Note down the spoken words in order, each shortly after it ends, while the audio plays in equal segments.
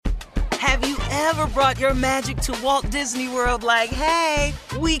Have you ever brought your magic to Walt Disney World like, hey,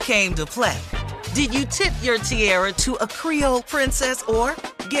 we came to play? Did you tip your tiara to a Creole princess or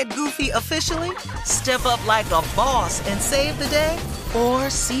get goofy officially? Step up like a boss and save the day? Or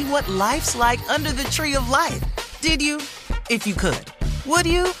see what life's like under the tree of life? Did you? If you could. Would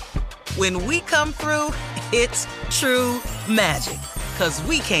you? When we come through, it's true magic. 'Cause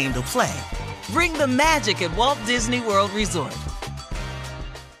we came to play. Bring the magic at Walt Disney World Resort.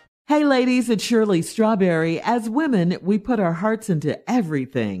 Hey ladies, it's Shirley Strawberry. As women, we put our hearts into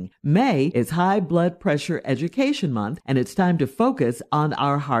everything. May is High Blood Pressure Education Month, and it's time to focus on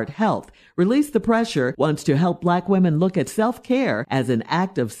our heart health. Release the Pressure wants to help Black women look at self-care as an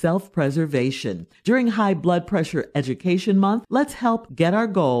act of self-preservation. During High Blood Pressure Education Month, let's help get our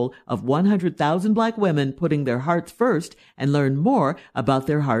goal of 100,000 Black women putting their hearts first and learn more about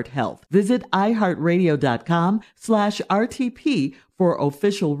their heart health. Visit iHeartRadio.com/RTP for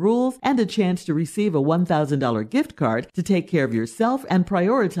official rules and a chance to receive a $1,000 gift card to take care of yourself and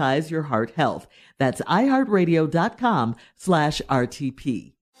prioritize your heart health. That's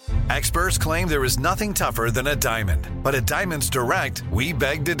iHeartRadio.com/RTP. Experts claim there is nothing tougher than a diamond. But at Diamonds Direct, we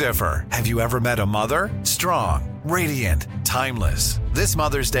beg to differ. Have you ever met a mother? Strong, radiant, timeless. This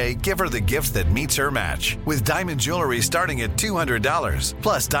Mother's Day, give her the gift that meets her match. With diamond jewelry starting at $200.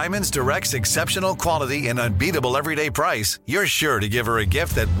 Plus Diamonds Direct's exceptional quality and unbeatable everyday price, you're sure to give her a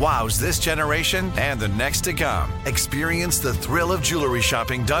gift that wows this generation and the next to come. Experience the thrill of jewelry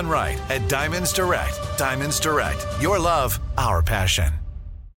shopping done right at Diamonds Direct. Diamonds Direct. Your love, our passion.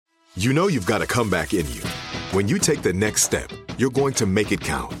 You know you've got a comeback in you. When you take the next step, you're going to make it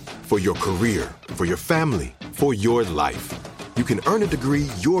count. For your career, for your family, for your life. You can earn a degree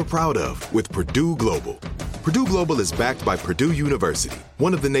you're proud of with Purdue Global. Purdue Global is backed by Purdue University,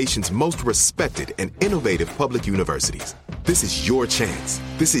 one of the nation's most respected and innovative public universities. This is your chance.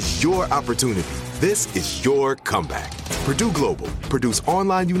 This is your opportunity. This is your comeback. Purdue Global, Purdue's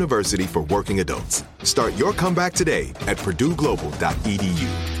online university for working adults. Start your comeback today at purdueglobal.edu.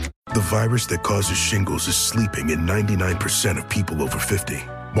 The virus that causes shingles is sleeping in 99% of people over 50.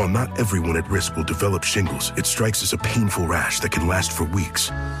 While not everyone at risk will develop shingles, it strikes as a painful rash that can last for weeks.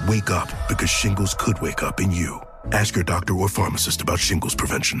 Wake up, because shingles could wake up in you. Ask your doctor or pharmacist about shingles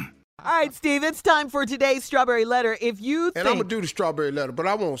prevention. All right, Steve, it's time for today's Strawberry Letter. If you think... And I'm going to do the Strawberry Letter, but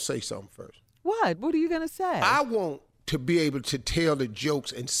I want to say something first. What? What are you going to say? I want to be able to tell the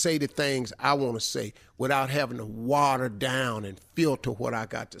jokes and say the things I want to say without having to water down and filter what I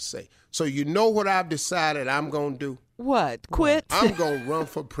got to say. So you know what I've decided I'm going to do? What? Quit? I'm going to run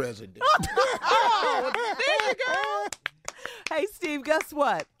for president. Oh, there you go. Hey, Steve, guess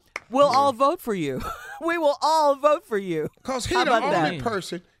what? We'll all vote for you. We will all vote for you. Because he the only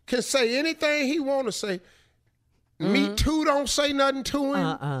person can say anything he want to say. Me Too don't say nothing to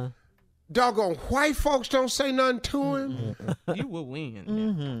him. Doggone white folks don't say nothing to him. You will win.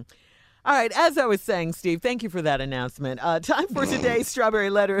 Mm-hmm. All right, as I was saying, Steve, thank you for that announcement. Time for today's Strawberry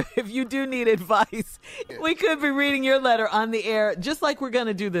Letter. If you do need advice, we could be reading your letter on the air, just like we're going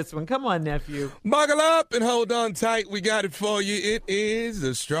to do this one. Come on, nephew. Buckle up and hold on tight. We got it for you. It is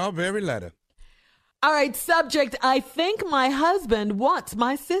the Strawberry Letter. All right, subject, I think my husband wants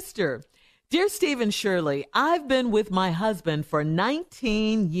my sister. Dear Steve and Shirley, I've been with my husband for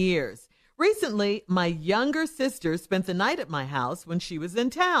 19 years. Recently, my younger sister spent the night at my house when she was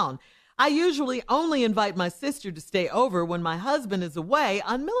in town. I usually only invite my sister to stay over when my husband is away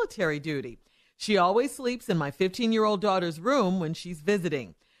on military duty. She always sleeps in my 15-year-old daughter's room when she's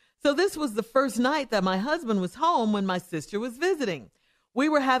visiting. So this was the first night that my husband was home when my sister was visiting. We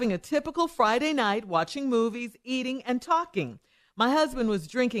were having a typical Friday night, watching movies, eating, and talking. My husband was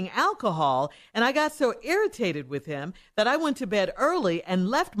drinking alcohol, and I got so irritated with him that I went to bed early and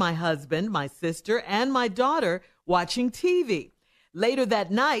left my husband, my sister, and my daughter watching TV. Later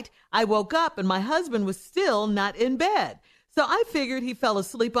that night, I woke up and my husband was still not in bed. So I figured he fell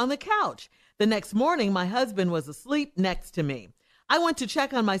asleep on the couch. The next morning, my husband was asleep next to me. I went to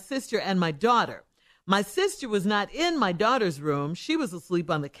check on my sister and my daughter. My sister was not in my daughter's room. She was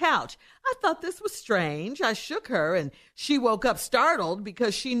asleep on the couch. I thought this was strange. I shook her and she woke up startled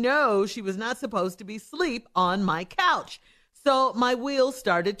because she knows she was not supposed to be asleep on my couch. So my wheels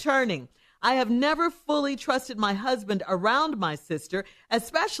started turning. I have never fully trusted my husband around my sister,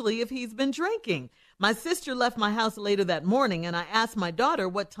 especially if he's been drinking. My sister left my house later that morning and I asked my daughter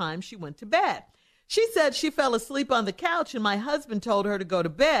what time she went to bed. She said she fell asleep on the couch and my husband told her to go to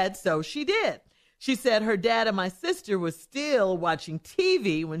bed, so she did. She said her dad and my sister was still watching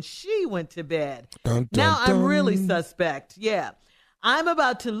TV when she went to bed. Dun, dun, now I'm really suspect. Yeah. I'm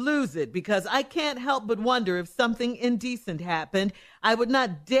about to lose it because I can't help but wonder if something indecent happened. I would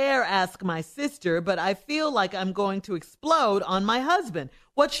not dare ask my sister, but I feel like I'm going to explode on my husband.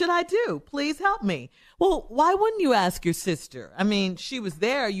 What should I do? Please help me. Well, why wouldn't you ask your sister? I mean, she was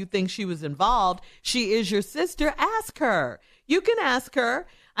there. You think she was involved. She is your sister. Ask her. You can ask her.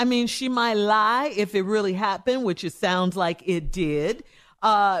 I mean, she might lie if it really happened, which it sounds like it did.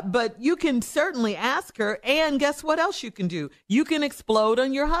 But you can certainly ask her. And guess what else you can do? You can explode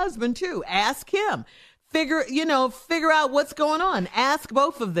on your husband, too. Ask him. Figure out what's going on. Ask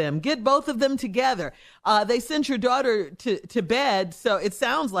both of them. Get both of them together. They sent your daughter to bed, so it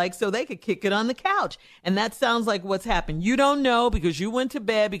sounds like, so they could kick it on the couch. And that sounds like what's happened. You don't know because you went to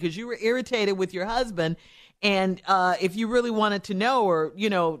bed because you were irritated with your husband. And if you really wanted to know or,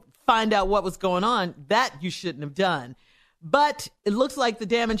 find out what was going on, that you shouldn't have done. But it looks like the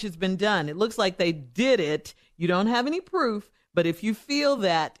damage has been done. It looks like they did it. You don't have any proof, but if you feel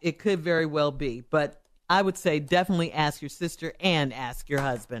that, it could very well be. But I would say definitely ask your sister and ask your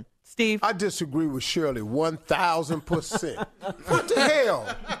husband. Steve? I disagree with Shirley 1,000%. What the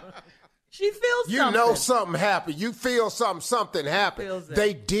hell? She feels something. You know something happened. You feel something happened.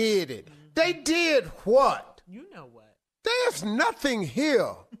 They did it. They did what? You know what? There's nothing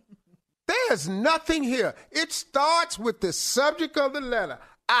here. There's nothing here. It starts with the subject of the letter.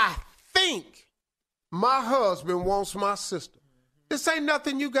 I think my husband wants my sister. This ain't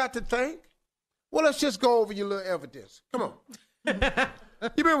nothing you got to think. Well, let's just go over your little evidence. Come on.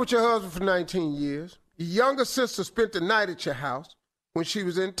 You've been with your husband for 19 years. Your younger sister spent the night at your house when she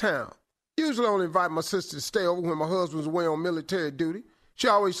was in town. Usually I only invite my sister to stay over when my husband's away on military duty. She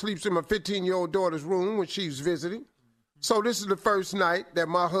always sleeps in my 15-year-old daughter's room when she's visiting. So this is the first night that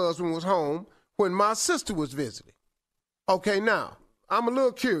my husband was home when my sister was visiting. Okay, now, I'm a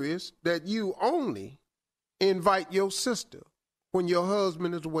little curious that you only invite your sister when your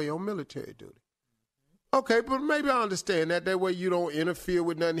husband is away on military duty. Okay, but maybe I understand that. That way you don't interfere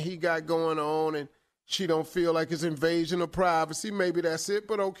with nothing he got going on and she don't feel like it's invasion of privacy. Maybe that's it,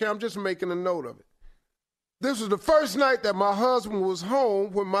 but okay, I'm just making a note of it. This was the first night that my husband was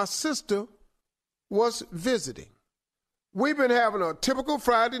home when my sister was visiting. We've been having a typical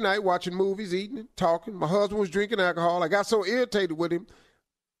Friday night, watching movies, eating, and talking. My husband was drinking alcohol. I got so irritated with him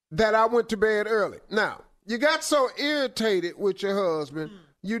that I went to bed early. Now, you got so irritated with your husband,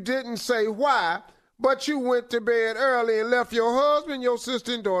 you didn't say why, but you went to bed early and left your husband, your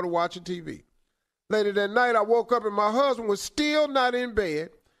sister, and daughter watching TV. Later that night, I woke up and my husband was still not in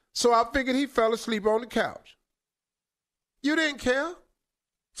bed, so I figured he fell asleep on the couch. You didn't care,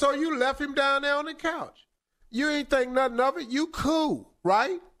 so you left him down there on the couch. You ain't think nothing of it. You cool,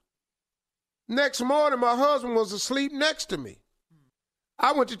 right? Next morning, my husband was asleep next to me.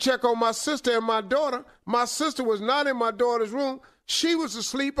 I went to check on my sister and my daughter. My sister was not in my daughter's room. She was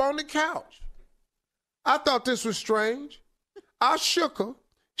asleep on the couch. I thought this was strange. I shook her.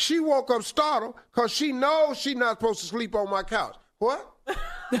 She woke up startled because she knows she's not supposed to sleep on my couch. What?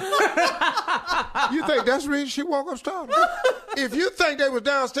 You think that's the reason she woke up startled? If you think they was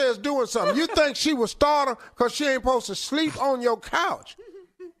downstairs doing something, you think she was startled because she ain't supposed to sleep on your couch.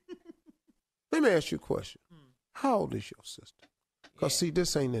 Let me ask you a question. How old is your sister? Because, see,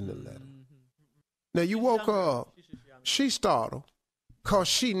 this ain't in the letter. Now, you woke her up. She startled because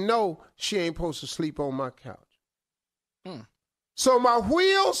she know she ain't supposed to sleep on my couch. So my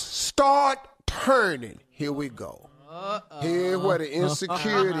wheels start turning. Here we go. Here where the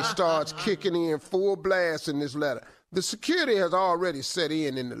insecurity starts kicking in full blast in this letter. The security has already set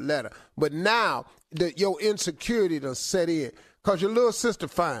in the letter, but now your insecurity done set in because your little sister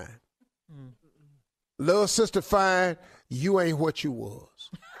fine. Little sister fine, you ain't what you was.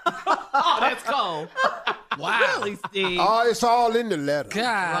 Oh, that's cold. Wow. Really, Steve? Oh, it's all in the letter.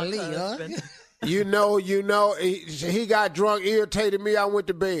 Golly, huh? You know, he got drunk, irritated me, I went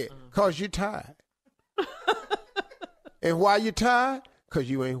to bed. Because you tired. And why you tired? Because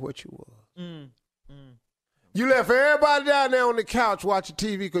you ain't what you was. You left everybody down there on the couch watching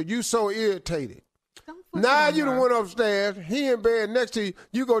TV because you so irritated. Now you done went upstairs, he in bed next to you,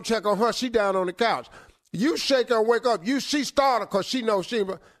 you go check on her, she down on the couch. You shake her and wake up. She started because she knows she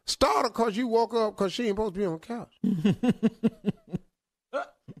ain't. Started because you woke up because she ain't supposed to be on the couch.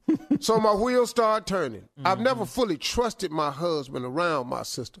 So my wheels start turning. I've never fully trusted my husband around my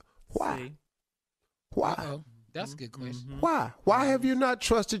sister. Why? Why? Uh-oh. That's a good question. Why? Why have you not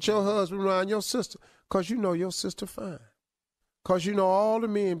trusted your husband around your sister? Because you know your sister fine. Because you know all the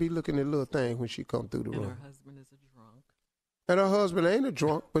men be looking at little things when she come through the room. Her husband is a drunk. And her husband ain't a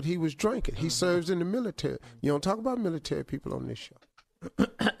drunk, but he was drinking. He serves in the military. You don't talk about military people on this show.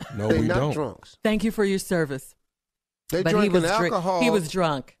 No, They're we not don't. drunks. Thank you for your service. They But he drinking was alcohol. he was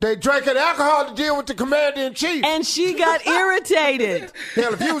drunk. They drinking alcohol to deal with the commander-in-chief. And she got irritated.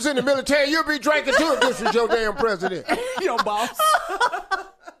 Hell, if you was in the military, you'd be drinking too if this was your damn president. Your boss.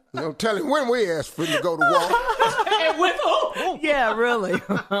 I'm telling when we asked for him to go to war. And with who? Yeah, really.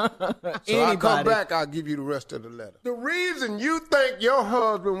 So I come back, I'll give you the rest of the letter. The reason you think your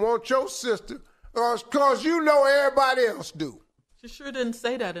husband wants your sister is because you know everybody else do. She sure didn't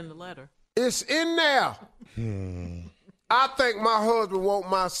say that in the letter. It's in there. I think my husband wants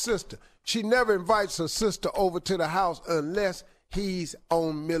my sister. She never invites her sister over to the house unless he's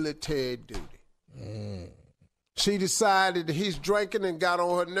on military duty. She decided that he's drinking and got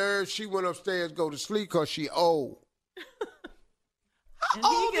on her nerves. She went upstairs to go to sleep because she old.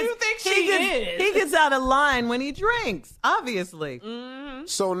 How old do you think she is? He gets out of line when he drinks, obviously.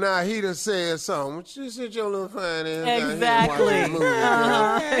 So now he done said something. She said your little fine ass. Exactly.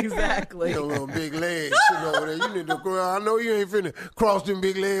 Exactly. Your little big legs sitting over there. You need to go. I know you ain't finna cross them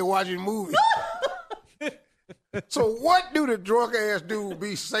big legs watching movies. So what do the drunk ass dude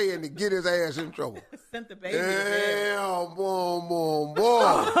be saying to get his ass in trouble? Sent the baby. Yeah, boy.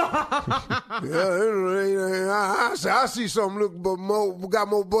 Yeah, I see something got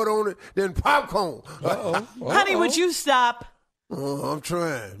more butter on it than popcorn. Honey, would you stop? I'm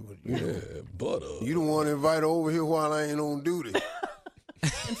trying. But butter. You don't want to invite her over here while I ain't on duty.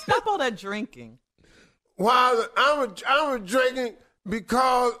 And stop all that drinking. While I'm drinking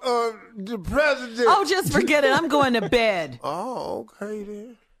because of the president. Oh, just forget it. I'm going to bed. Oh, okay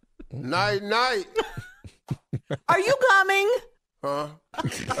then. Night. Are you coming? Huh?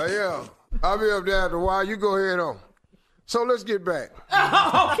 Yeah. I'll be up there after a while. You go ahead on. So let's get back.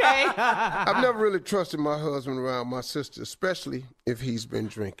 Okay. I've never really trusted my husband around my sister, especially if he's been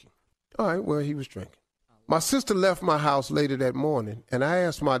drinking. All right, well, he was drinking. My sister left my house later that morning, and I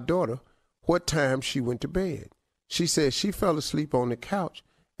asked my daughter what time she went to bed. She said she fell asleep on the couch,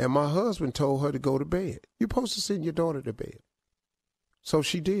 and my husband told her to go to bed. You're supposed to send your daughter to bed. So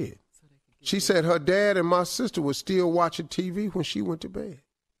she did. She said her dad and my sister were still watching TV when she went to bed.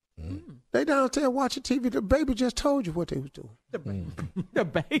 They downstairs watching TV. The baby just told you what they was doing. The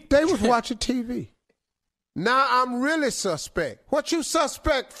baby. They was watching TV. Now I'm really suspect. What you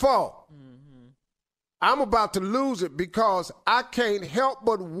suspect for? I'm about to lose it because I can't help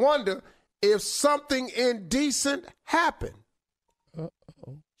but wonder if something indecent happened.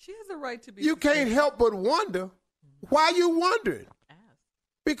 She has a right to be. You can't help but wonder. Why you wondering?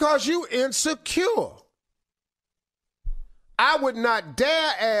 Because you insecure. I would not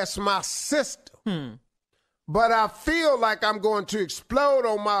dare ask my sister, but I feel like I'm going to explode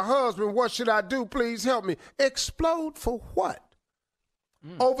on my husband. What should I do? Please help me. Explode for what?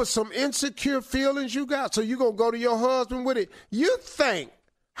 Over some insecure feelings you got? So you going to go to your husband with it? You think,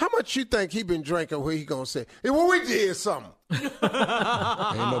 how much you think he been drinking where he going to say, hey, well, we did something. Ain't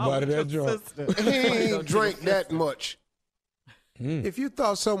nobody that drunk. He ain't drink that much. If you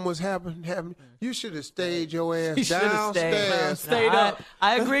thought something was happening, you should have stayed your ass downstairs. Stayed up.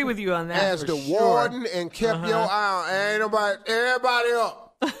 I agree with you on that. As the warden and kept your eye on. Ain't nobody, everybody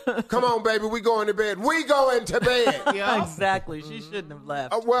up. Come on, baby, we going to bed. We going to bed. Yeah, exactly. She shouldn't have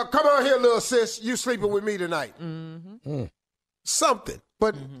left. Well, come on here, little sis. You sleeping with me tonight. Something.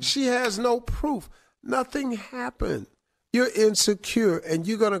 But she has no proof. Nothing happened. You're insecure, and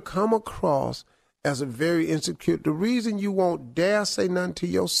you're going to come across as a very insecure. The reason you won't dare say nothing to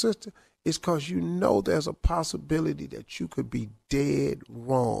your sister is because you know there's a possibility that you could be dead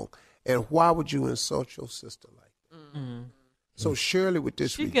wrong. And why would you insult your sister like that? So Shirley, with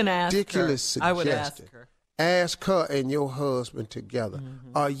this ridiculous suggestion, I would ask her. Ask her and your husband together.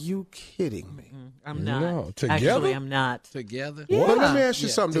 Are you kidding me? I'm not. No, together? Actually, I'm not. Together? Yeah. But let me ask you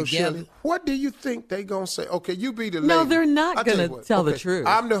something, though, together. Shirley. What do you think they going to say? Okay, you be the lady. No, they're not I'll tell gonna you what. tell the Okay, truth.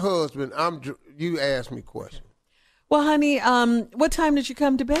 I'm the husband. You ask me questions. Well, honey, what time did you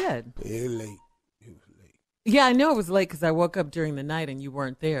come to bed? It was late. Yeah, I know it was late because I woke up during the night and you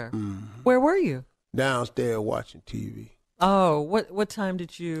weren't there. Where were you? Downstairs watching TV. Oh, what time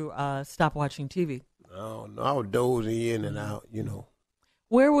did you stop watching TV? I don't know. I was dozing in and out, you know.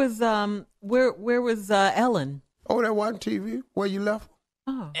 Where was where was Ellen? Oh, that watching TV? Where you left?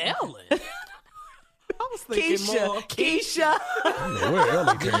 Oh, Ellen? I was thinking more. Keisha. Where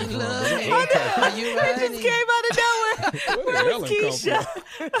Ellen came from? Are you It just came out of nowhere. Where Ellen was come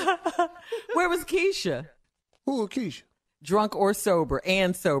Keisha? Where was Keisha? Who, Keisha? Drunk or sober?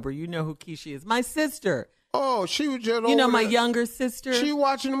 And sober. You know who Keisha is. My sister. Oh, she was just You know over my there. younger sister? She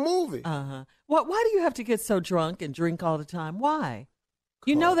watching a movie. Uh-huh. Why do you have to get so drunk and drink all the time? Why?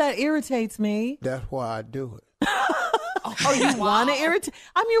 You know that irritates me. That's why I do it. Oh, you want to irritate?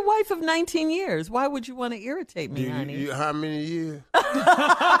 I'm your wife of 19 years. Why would you want to irritate me, honey? How many years?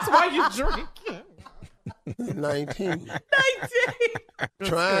 That's why you drink. 19. 19.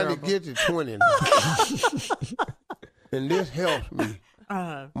 Trying to get to 20 now. And this helps me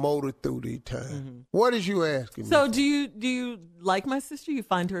motor through these times. Mm-hmm. What is you asking me? So do you like my sister? You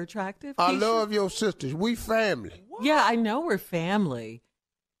find her attractive? I Keisha? love your sisters. We family. What? Yeah, I know we're family.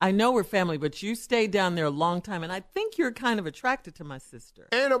 But you stayed down there a long time, and I think you're kind of attracted to my sister.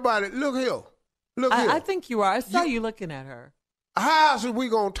 Ain't nobody. Look here. I think you are. I saw you looking at her. How else are we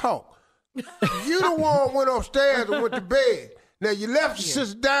going to talk? You the one went upstairs and went to bed. Now, you left your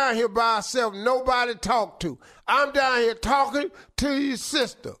sister down here by herself, nobody talked to. I'm down here talking to your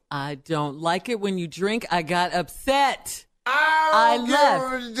sister. I don't like it when you drink. I got upset. I don't give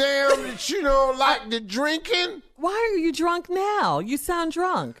a damn that you don't like the drinking. Why are you drunk now? You sound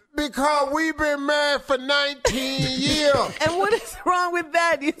drunk. Because we've been married for 19 years. And what is wrong with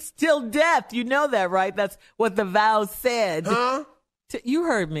that? You're still deaf. You know that, right? That's what the vows said. Huh? You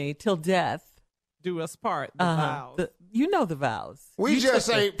heard me. Till death. Do us part. The vows. You know the vows. We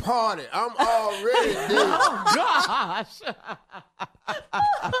just ain't party. I'm already dead. Oh, gosh.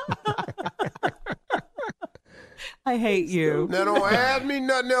 I hate you. Now, don't ask me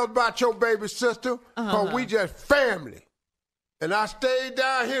nothing else about your baby sister, because we just family. And I stayed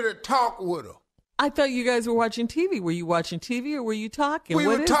down here to talk with her. I thought you guys were watching TV. Were you watching TV or were you talking? We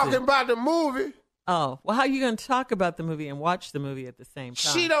were talking about the movie. Oh, well, how are you going to talk about the movie and watch the movie at the same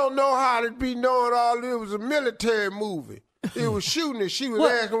time? She don't know how to be knowing all. It was a military movie. It was shooting it. She was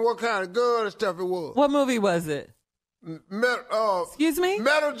asking what kind of gun and stuff it was. What movie was it? Excuse me?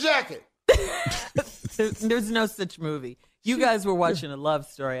 Metal Jacket. There's no such movie. You guys were watching a love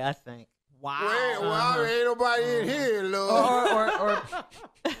story, I think. Wow. Well, ain't nobody in here, love. Or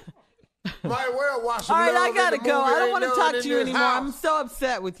might well watch a all right, love I gotta in the go. movie. I don't want to talk to you anymore. House. I'm so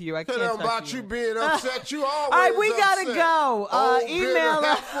upset with you. I can't talk about to you being upset. You always all right, we upset. gotta go. Email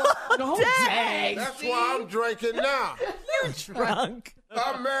us. Dang. That's why I'm drinking now. You're drunk.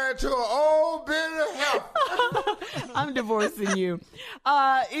 I'm married to an old bitter heifer. I'm divorcing you.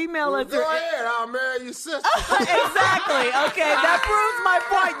 Email us. Go ahead. I'll marry your sister. Exactly. Okay, that proves my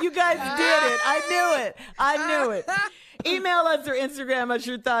point. You guys did it. I knew it. Email us or Instagram us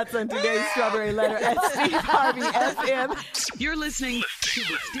your thoughts on today's Strawberry Letter at Steve Harvey FM. You're listening to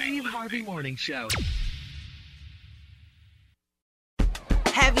the Steve Harvey Morning Show.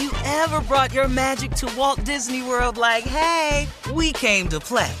 Have you ever brought your magic to Walt Disney World like, hey, we came to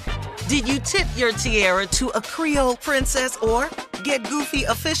play? Did you tip your tiara to a Creole princess or get goofy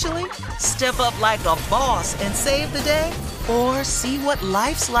officially? Step up like a boss and save the day? Or see what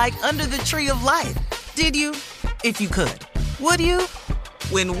life's like under the tree of life? Did you? If you could. Would you?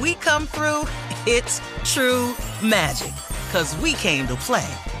 When we come through, it's true magic. 'Cause we came to play.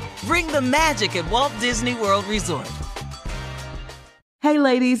 Bring the magic at Walt Disney World Resort. Hey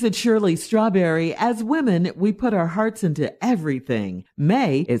ladies, it's Shirley Strawberry. As women, we put our hearts into everything.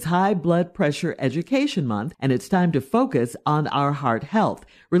 May is High Blood Pressure Education Month, and it's time to focus on our heart health.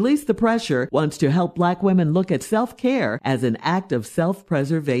 Release the Pressure wants to help Black women look at self-care as an act of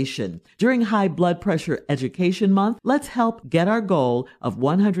self-preservation. During High Blood Pressure Education Month, let's help get our goal of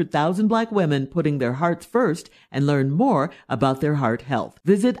 100,000 Black women putting their hearts first and learn more about their heart health.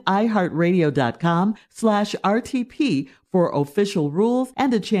 Visit iHeartRadio.com/RTP for official rules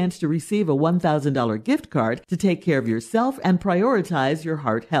and a chance to receive a $1,000 gift card to take care of yourself and prioritize your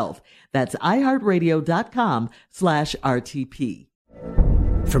heart health. That's iHeartRadio.com/RTP.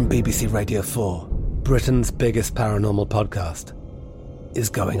 From BBC Radio 4, Britain's biggest paranormal podcast is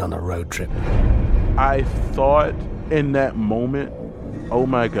going on a road trip. I thought in that moment, oh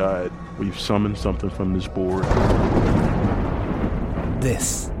my God, we've summoned something from this board.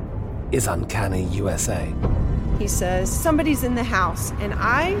 This is Uncanny USA. He says, somebody's in the house, and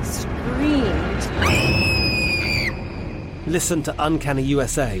I screamed. Listen to Uncanny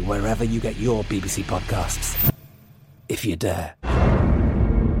USA wherever you get your BBC podcasts, if you dare.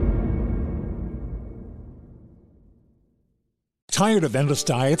 Tired of endless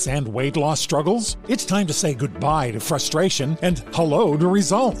diets and weight loss struggles? It's time to say goodbye to frustration and hello to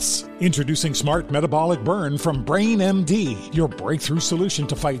results. Introducing Smart Metabolic Burn from Brain MD, your breakthrough solution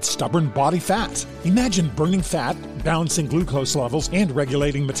to fight stubborn body fat. Imagine burning fat balancing glucose levels and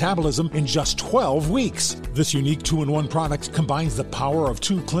regulating metabolism in just 12 weeks. This unique 2-in-1 product combines the power of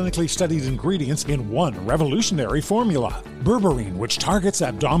 2 clinically studied ingredients in one revolutionary formula. Berberine, which targets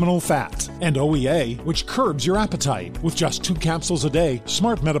abdominal fat, and OEA, which curbs your appetite. With just 2 capsules a day,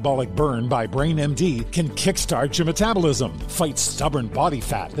 Smart Metabolic Burn by Brain MD can kickstart your metabolism, fight stubborn body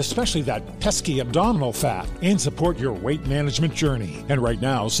fat, especially that pesky abdominal fat, and support your weight management journey. And right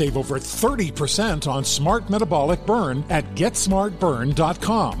now, save over 30% on Smart Metabolic Burn at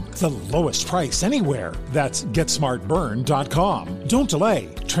GetSmartBurn.com. The lowest price anywhere. That's GetSmartBurn.com. Don't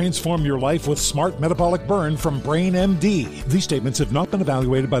delay. Transform your life with Smart Metabolic Burn from Brain MD. These statements have not been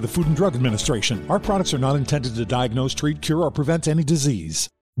evaluated by the Food and Drug Administration. Our products are not intended to diagnose, treat, cure, or prevent any disease.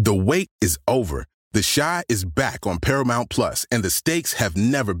 The wait is over. The Chi is back on Paramount Plus, and the stakes have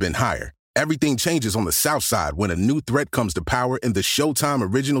never been higher. Everything changes on the South Side when a new threat comes to power in the Showtime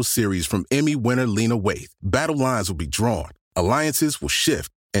original series from Emmy winner Lena Waithe. Battle lines will be drawn, alliances will shift,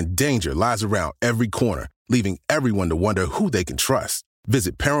 and danger lies around every corner, leaving everyone to wonder who they can trust.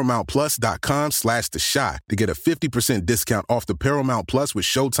 Visit ParamountPlus.com/The Chi to get a 50% discount off the Paramount Plus with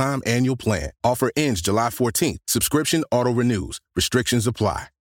Showtime annual plan. Offer ends July 14th. Subscription auto-renews. Restrictions apply.